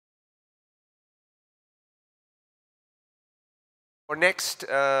Our next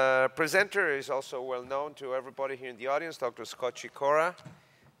presenter is also well known to everybody here in the audience, Dr. Scott Shikora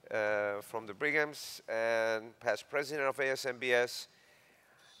from the Brighams and past president of ASMBS.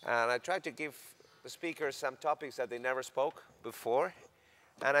 And I tried to give the speakers some topics that they never spoke before.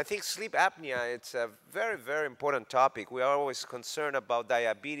 And I think sleep apnea, it's a very, very important topic. We are always concerned about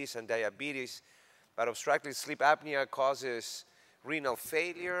diabetes, but obstructive sleep apnea causes renal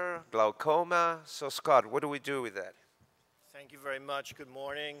failure, glaucoma. So Scott, what do we do with that? Thank you very much. Good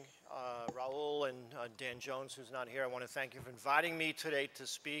morning. Raul and Dan Jones, who's not here, I want to thank you for inviting me today to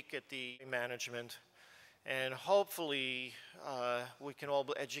speak at the management. And hopefully we can all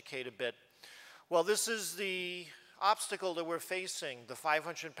educate a bit. Well, this is the obstacle that we're facing, the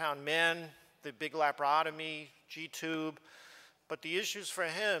 500-pound man, the big laparotomy, G-tube. But the issues for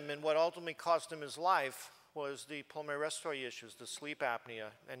him and what ultimately cost him his life was the pulmonary respiratory issues, the sleep apnea.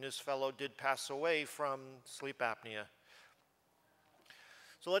 And this fellow did pass away from sleep apnea.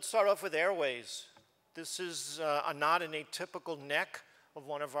 So let's start off with airways. This is not an atypical neck of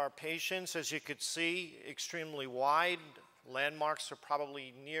one of our patients. As you could see, extremely wide. Landmarks are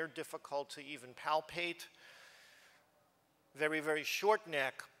probably near difficult to even palpate. Very, very short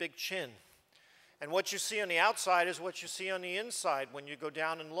neck, big chin. And what you see on the outside is what you see on the inside when you go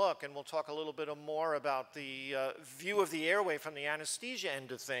down and look. And we'll talk a little bit more about the view of the airway from the anesthesia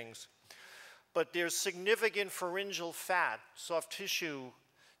end of things. But there's significant pharyngeal fat, soft tissue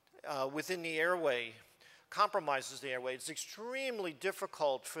within the airway, compromises the airway. It's extremely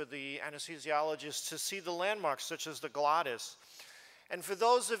difficult for the anesthesiologist to see the landmarks, such as the glottis. And for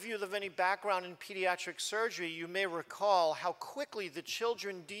those of you that have any background in pediatric surgery, you may recall how quickly the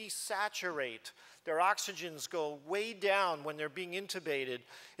children desaturate. Their oxygens go way down when they're being intubated.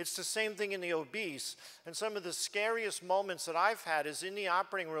 It's the same thing in the obese. And some of the scariest moments that I've had is in the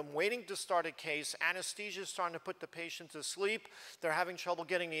operating room waiting to start a case. Anesthesia is starting to put the patient to sleep. They're having trouble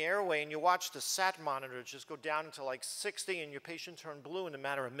getting the airway, and you watch the SAT monitor just go down to like 60, and your patient turn blue in a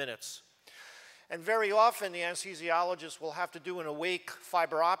matter of minutes. And very often, the anesthesiologist will have to do an awake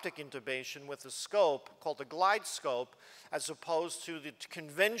fiber optic intubation with a scope called a glide scope, as opposed to the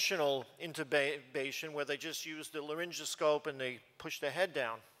conventional intubation where they just use the laryngoscope and they push the head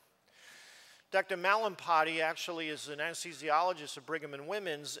down. Dr. Malampati actually is an anesthesiologist at Brigham and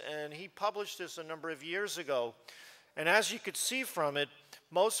Women's, and he published this a number of years ago. And as you could see from it,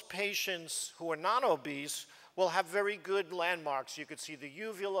 most patients who are non-obese will have very good landmarks. You could see the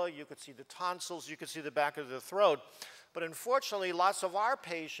uvula, you could see the tonsils, you could see the back of the throat. But unfortunately, lots of our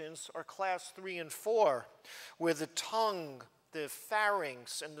patients are class 3 and 4, where the tongue, the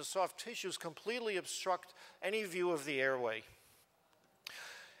pharynx, and the soft tissues completely obstruct any view of the airway.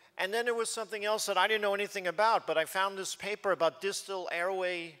 And then there was something else that I didn't know anything about, but I found this paper about distal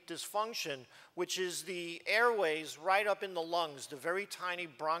airway dysfunction, which is the airways right up in the lungs, the very tiny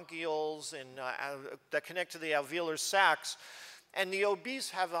bronchioles and, that connect to the alveolar sacs. And the obese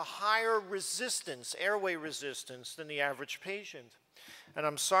have a higher resistance, airway resistance, than the average patient. And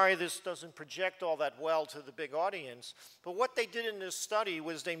I'm sorry this doesn't project all that well to the big audience, but what they did in this study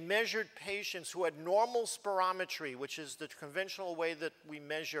was they measured patients who had normal spirometry, which is the conventional way that we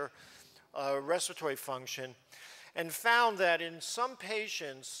measure respiratory function, and found that in some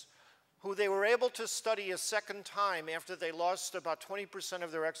patients who they were able to study a second time after they lost about 20%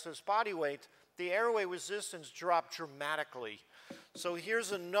 of their excess body weight, the airway resistance dropped dramatically. So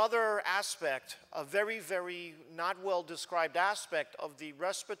here's another aspect, a very, very not well described aspect of the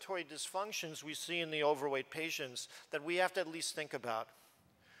respiratory dysfunctions we see in the overweight patients that we have to at least think about.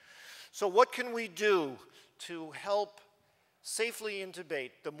 So what can we do to help safely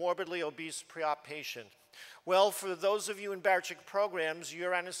intubate the morbidly obese pre-op patient? Well, for those of you in bariatric programs,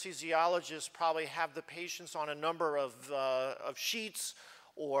 your anesthesiologists probably have the patients on a number of sheets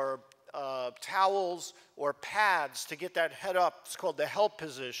or towels or pads to get that head up. It's called the help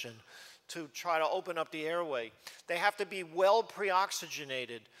position, to try to open up the airway. They have to be well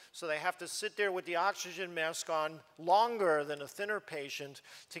pre-oxygenated, so they have to sit there with the oxygen mask on longer than a thinner patient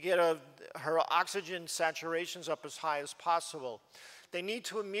to get her oxygen saturations up as high as possible. They need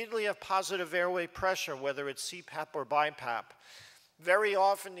to immediately have positive airway pressure, whether it's CPAP or BiPAP. Very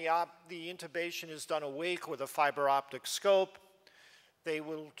often the intubation is done awake with a fiber optic scope. They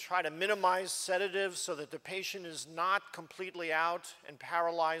will try to minimize sedatives so that the patient is not completely out and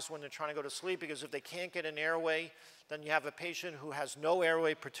paralyzed when they're trying to go to sleep, because if they can't get an airway, then you have a patient who has no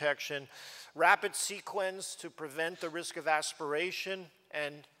airway protection. Rapid sequence to prevent the risk of aspiration,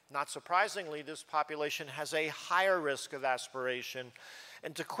 and not surprisingly, this population has a higher risk of aspiration,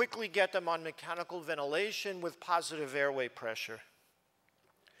 and to quickly get them on mechanical ventilation with positive airway pressure.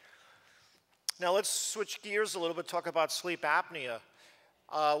 Now let's switch gears a little bit, talk about sleep apnea.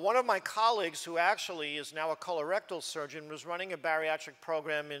 One of my colleagues, who actually is now a colorectal surgeon, was running a bariatric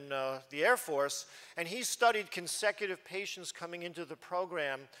program in the Air Force, and he studied consecutive patients coming into the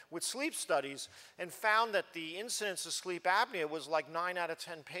program with sleep studies and found that the incidence of sleep apnea was like 9 out of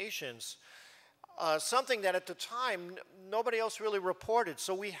 10 patients, something that at the time nobody else really reported.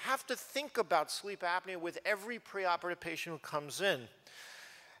 So we have to think about sleep apnea with every preoperative patient who comes in.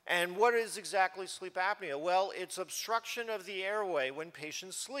 And what is exactly sleep apnea? Well, it's obstruction of the airway when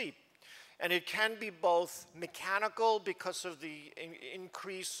patients sleep. And it can be both mechanical because of the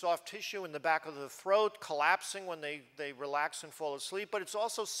increased soft tissue in the back of the throat, collapsing when they relax and fall asleep, but it's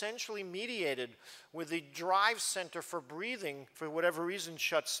also centrally mediated where the drive center for breathing, for whatever reason,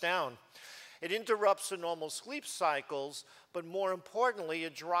 shuts down. It interrupts the normal sleep cycles, but more importantly,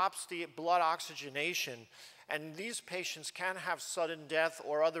 it drops the blood oxygenation. And these patients can have sudden death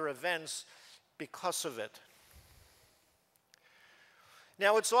or other events because of it.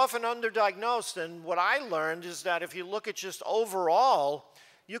 Now, it's often underdiagnosed, and what I learned is that if you look at just overall,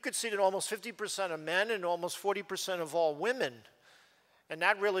 you could see that almost 50% of men and almost 40% of all women. And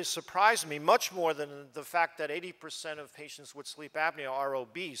that really surprised me, much more than the fact that 80% of patients with sleep apnea are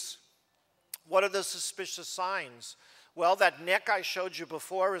obese. What are the suspicious signs? Well, that neck I showed you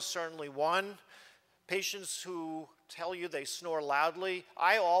before is certainly one. Patients who tell you they snore loudly.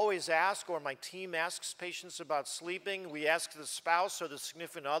 I always ask, or my team asks patients about sleeping. We ask the spouse or the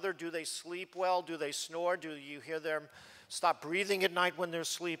significant other, do they sleep well? Do they snore? Do you hear them stop breathing at night when they're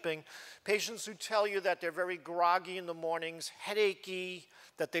sleeping? Patients who tell you that they're very groggy in the mornings, headachy,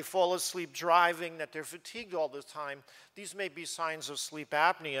 that they fall asleep driving, that they're fatigued all the time. These may be signs of sleep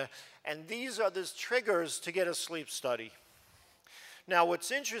apnea, and these are the triggers to get a sleep study. Now,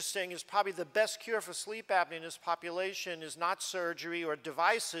 what's interesting is probably the best cure for sleep apnea in this population is not surgery or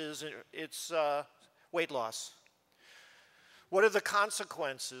devices, it's weight loss. What are the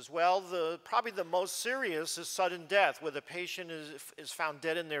consequences? Well, probably the most serious is sudden death, where the patient is found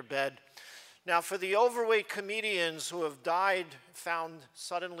dead in their bed. Now, for the overweight comedians who have died, found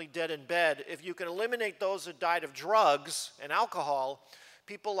suddenly dead in bed, if you can eliminate those that died of drugs and alcohol,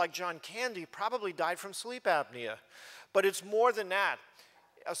 people like John Candy probably died from sleep apnea. But it's more than that.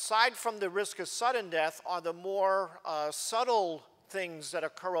 Aside from the risk of sudden death are the more subtle things that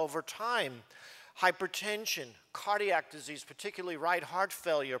occur over time. Hypertension, cardiac disease, particularly right heart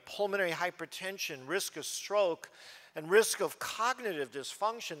failure, pulmonary hypertension, risk of stroke, and risk of cognitive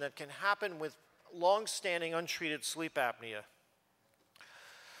dysfunction that can happen with long-standing untreated sleep apnea.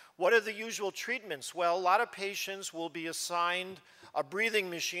 What are the usual treatments? Well, a lot of patients will be assigned a breathing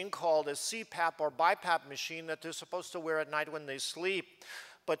machine called a CPAP or BiPAP machine that they're supposed to wear at night when they sleep.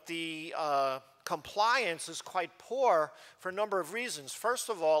 But the compliance is quite poor for a number of reasons. First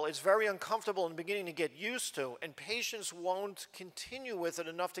of all, it's very uncomfortable in the beginning to get used to, and patients won't continue with it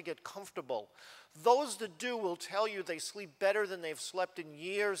enough to get comfortable. Those that do will tell you they sleep better than they've slept in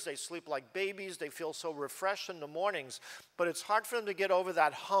years. They sleep like babies. They feel so refreshed in the mornings. But it's hard for them to get over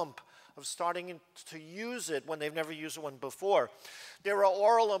that hump of starting to use it when they've never used one before. There are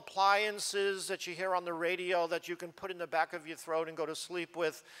oral appliances that you hear on the radio that you can put in the back of your throat and go to sleep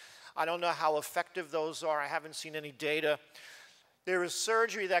with. I don't know how effective those are. I haven't seen any data. There is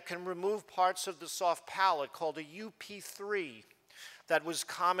surgery that can remove parts of the soft palate called a UP3 that was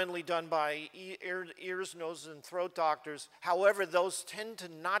commonly done by ears, noses, and throat doctors. However, those tend to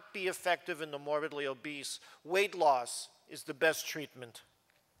not be effective in the morbidly obese. Weight loss is the best treatment.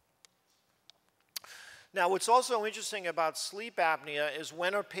 Now, what's also interesting about sleep apnea is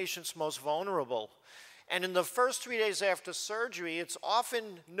when are patients most vulnerable? And in the first 3 days after surgery, it's often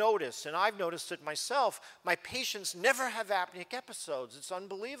noticed, and I've noticed it myself, my patients never have apneic episodes. It's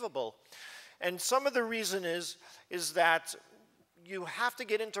unbelievable. And some of the reason is that you have to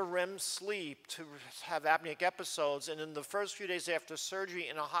get into REM sleep to have apneic episodes, and in the first few days after surgery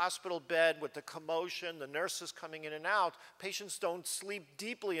in a hospital bed with the commotion, the nurses coming in and out, patients don't sleep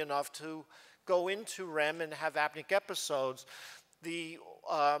deeply enough to go into REM and have apneic episodes. The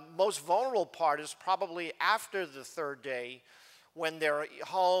most vulnerable part is probably after the third day when they're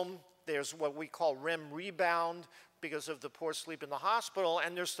home. There's what we call REM rebound because of the poor sleep in the hospital,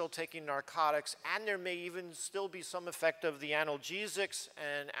 and they're still taking narcotics, and there may even still be some effect of the analgesics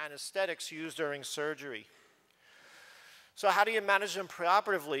and anesthetics used during surgery. So how do you manage them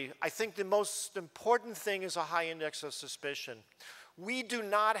preoperatively? I think the most important thing is a high index of suspicion. We do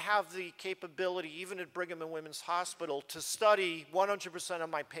not have the capability, even at Brigham and Women's Hospital, to study 100% of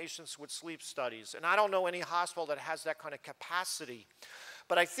my patients with sleep studies. And I don't know any hospital that has that kind of capacity.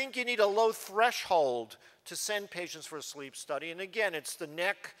 But I think you need a low threshold to send patients for a sleep study. And again, it's the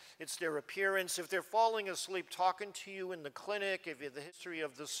neck, it's their appearance. If they're falling asleep talking to you in the clinic, if you have the history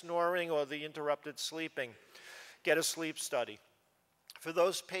of the snoring or the interrupted sleeping, get a sleep study. For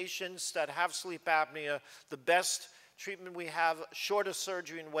those patients that have sleep apnea, the best treatment we have, short of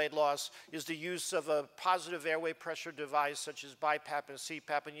surgery and weight loss, is the use of a positive airway pressure device such as BiPAP and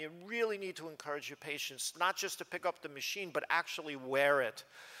CPAP. And you really need to encourage your patients not just to pick up the machine, but actually wear it.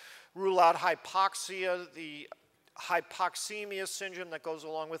 Rule out hypoxia. The hypoxemia syndrome that goes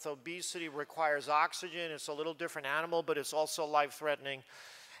along with obesity requires oxygen. It's a little different animal, but it's also life-threatening.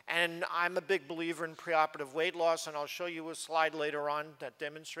 And I'm a big believer in preoperative weight loss, and I'll show you a slide later on that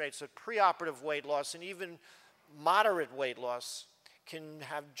demonstrates that preoperative weight loss and even moderate weight loss can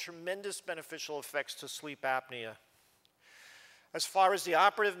have tremendous beneficial effects to sleep apnea. As far as the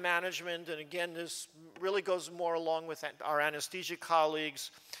operative management, and again, this really goes more along with our anesthesia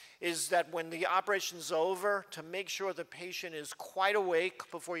colleagues, is that when the operation's over, to make sure the patient is quite awake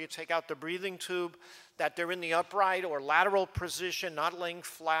before you take out the breathing tube, that they're in the upright or lateral position, not laying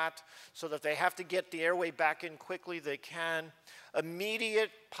flat, so that they have to get the airway back in quickly, they can.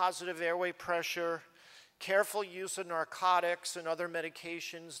 Immediate positive airway pressure, careful use of narcotics and other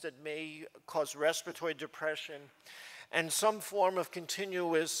medications that may cause respiratory depression, and some form of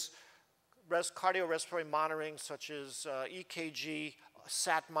continuous cardiorespiratory monitoring such as EKG,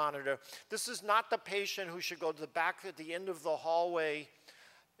 SAT monitor. This is not the patient who should go to the back at the end of the hallway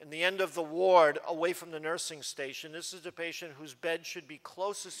in the end of the ward away from the nursing station. This is the patient whose bed should be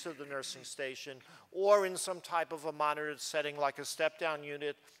closest to the nursing station or in some type of a monitored setting like a step-down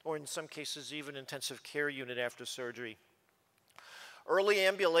unit or in some cases even intensive care unit after surgery. Early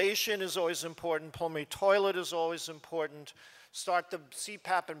ambulation is always important. Pulmonary toilet is always important. Start the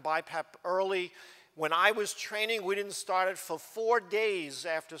CPAP and BiPAP early. When I was training, we didn't start it for 4 days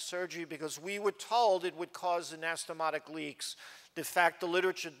after surgery because we were told it would cause anastomotic leaks. In fact, the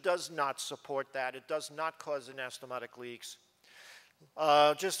literature does not support that. It does not cause anastomotic leaks.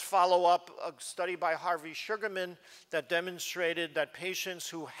 Just follow up a study by Harvey Sugarman that demonstrated that patients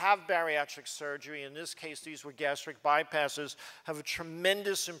who have bariatric surgery, in this case these were gastric bypasses, have a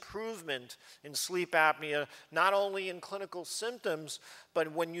tremendous improvement in sleep apnea, not only in clinical symptoms,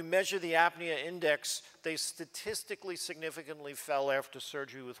 but when you measure the apnea index, they statistically significantly fell after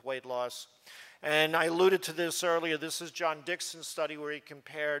surgery with weight loss. And I alluded to this earlier. This is John Dixon's study where he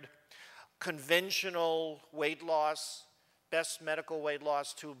compared conventional weight loss, best medical weight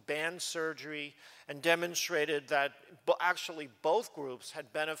loss, to band surgery and demonstrated that actually both groups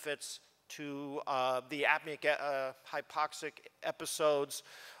had benefits to the apneic hypoxic episodes.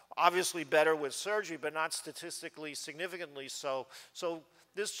 Obviously better with surgery, but not statistically significantly so. So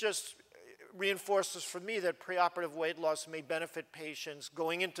this just reinforces for me that preoperative weight loss may benefit patients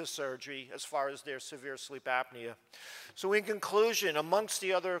going into surgery as far as their severe sleep apnea. So in conclusion, amongst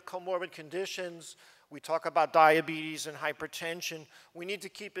the other comorbid conditions, we talk about diabetes and hypertension. We need to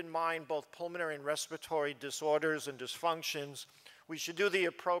keep in mind both pulmonary and respiratory disorders and dysfunctions. We should do the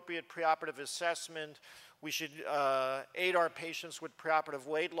appropriate preoperative assessment. We should aid our patients with preoperative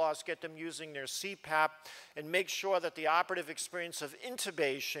weight loss, get them using their CPAP, and make sure that the operative experience of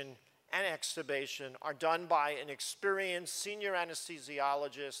intubation and extubation are done by an experienced senior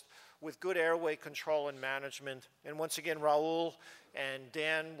anesthesiologist with good airway control and management. And once again, Raul and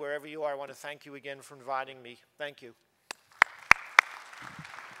Dan, wherever you are, I want to thank you again for inviting me. Thank you.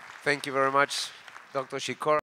 Thank you very much, Dr. Shikora.